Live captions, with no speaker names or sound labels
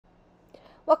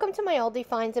Welcome to my Aldi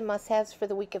Finds and Must-Haves for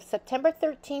the week of September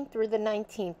 13th through the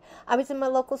 19th. I was in my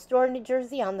local store in New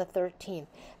Jersey on the 13th.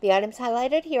 The items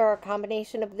highlighted here are a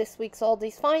combination of this week's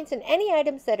Aldi's Finds and any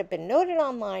items that have been noted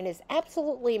online as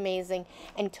absolutely amazing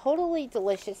and totally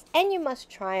delicious, and you must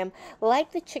try them.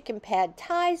 Like the chicken pad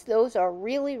thais, those are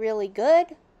really, really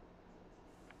good.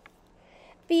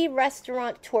 The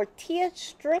restaurant tortilla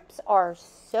strips are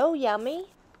so yummy.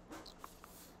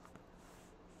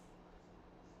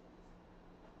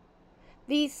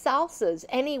 These salsas,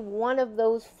 any one of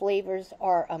those flavors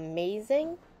are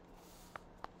amazing.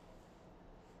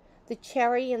 The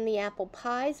cherry and the apple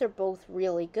pies are both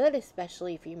really good,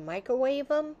 especially if you microwave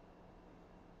them.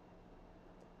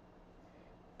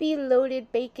 The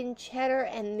loaded bacon cheddar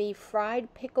and the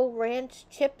fried pickle ranch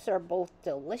chips are both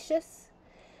delicious.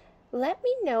 Let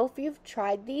me know if you've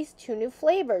tried these two new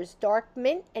flavors, dark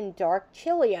mint and dark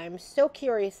chili. I'm so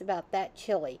curious about that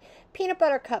chili. Peanut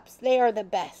butter cups, they are the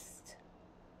best.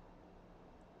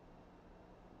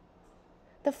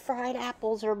 The fried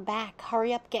apples are back.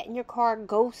 Hurry up, get in your car,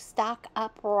 go stock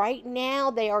up right now.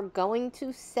 They are going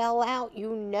to sell out.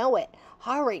 You know it.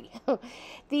 Hurry.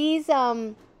 These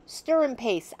stir and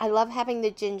paste. I love having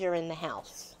the ginger in the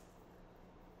house.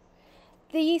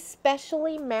 The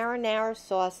specially marinara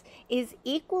sauce is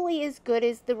equally as good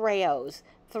as the Rao's.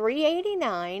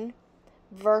 $3.89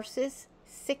 versus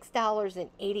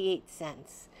 $6.88.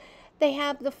 They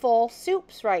have the fall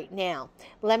soups right now.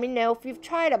 Let me know if you've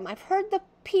tried them. I've heard the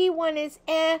pea one is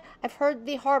I've heard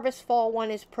the harvest fall one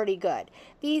is pretty good.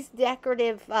 These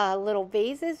decorative little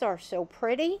vases are so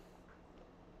pretty.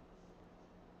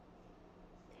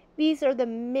 These are the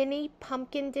mini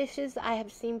pumpkin dishes. I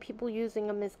have seen people using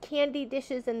them as candy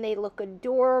dishes and they look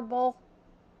adorable.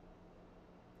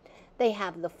 They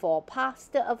have the fall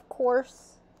pasta, of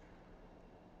course.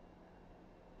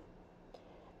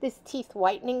 This teeth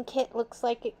whitening kit looks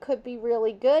like it could be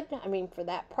really good. I mean, for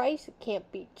that price, you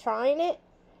can't beat trying it.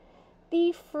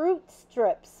 The fruit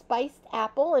strips, spiced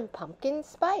apple and pumpkin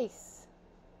spice.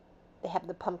 They have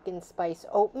the pumpkin spice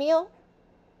oatmeal.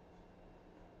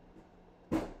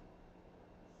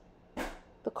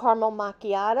 The caramel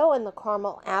macchiato and the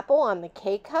caramel apple on the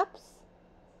K-cups.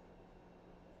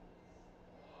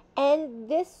 And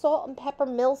this salt and pepper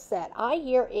mill set. I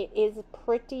hear it is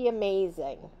pretty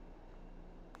amazing.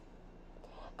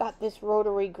 Got this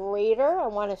rotary grater. I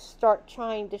want to start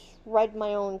trying to shred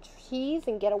my own cheese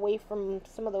and get away from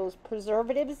some of those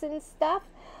preservatives and stuff.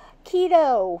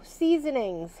 Keto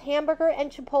seasonings, hamburger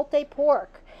and chipotle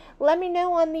pork. Let me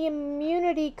know on the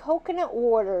immunity coconut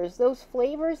waters. Those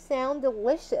flavors sound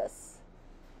delicious.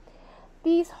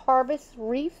 These harvest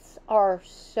wreaths are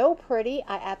so pretty.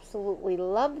 I absolutely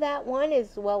love that one,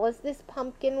 as well as this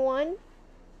pumpkin one.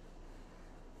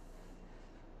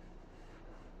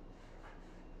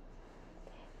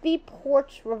 The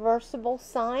porch reversible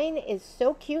sign is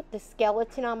so cute. The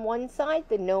skeleton on one side,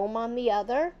 the gnome on the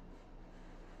other.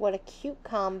 What a cute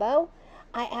combo.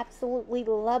 I absolutely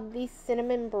love these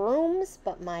cinnamon brooms,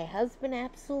 but my husband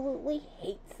absolutely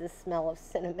hates the smell of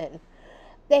cinnamon.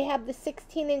 They have the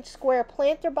 16-inch square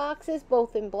planter boxes,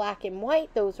 both in black and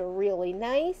white. Those are really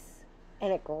nice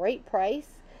and a great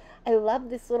price. I love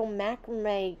this little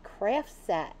macrame craft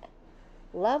set.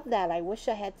 Love that. I wish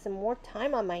I had some more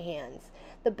time on my hands.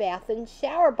 The bath and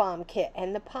shower bomb kit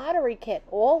and the pottery kit,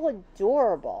 all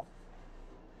adorable.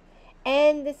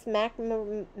 And this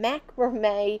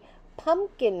macrame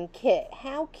pumpkin kit,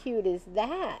 how cute is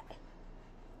that?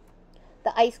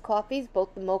 The iced coffees,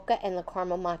 both the mocha and the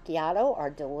caramel macchiato,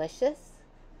 are delicious.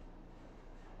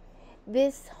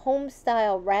 This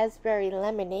home-style raspberry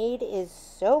lemonade is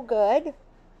so good.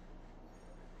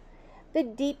 The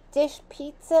deep dish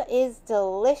pizza is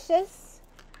delicious.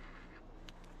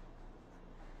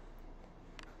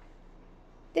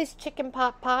 This chicken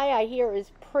pot pie I hear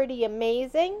is pretty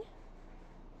amazing.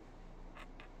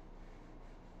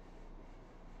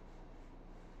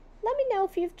 Let me know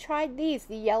if you've tried these.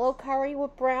 The yellow curry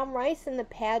with brown rice and the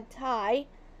pad thai.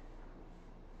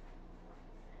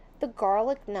 The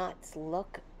garlic nuts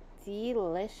look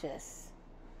delicious.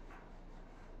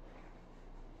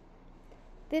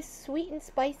 This sweet and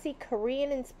spicy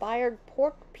Korean inspired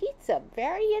pork pizza,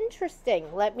 very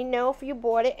interesting. Let me know if you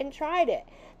bought it and tried it.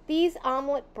 These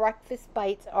omelet breakfast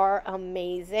bites are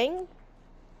amazing.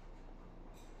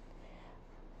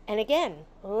 And again,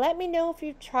 let me know if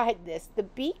you've tried this. The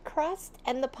beet crust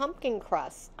and the pumpkin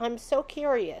crust. I'm so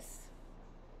curious.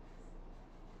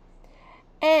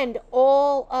 And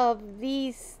all of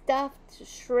these stuffed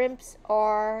shrimps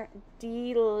are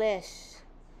delish.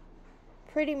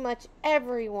 Pretty much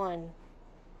everyone.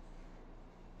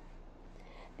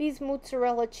 These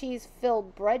mozzarella cheese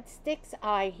filled breadsticks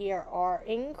I hear are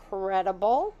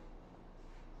incredible.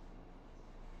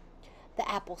 The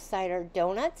apple cider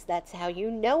donuts, that's how you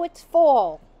know it's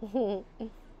fall.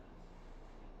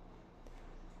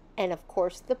 And of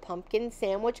course the pumpkin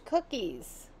sandwich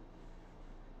cookies.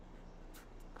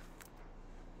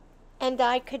 And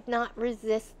I could not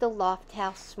resist the Loft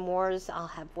House s'mores. I'll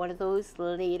have one of those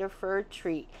later for a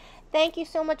treat. Thank you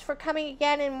so much for coming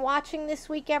again and watching this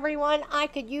week, everyone. I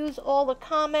could use all the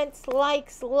comments,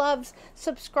 likes, loves,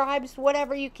 subscribes,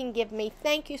 whatever you can give me.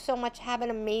 Thank you so much. Have an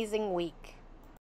amazing week.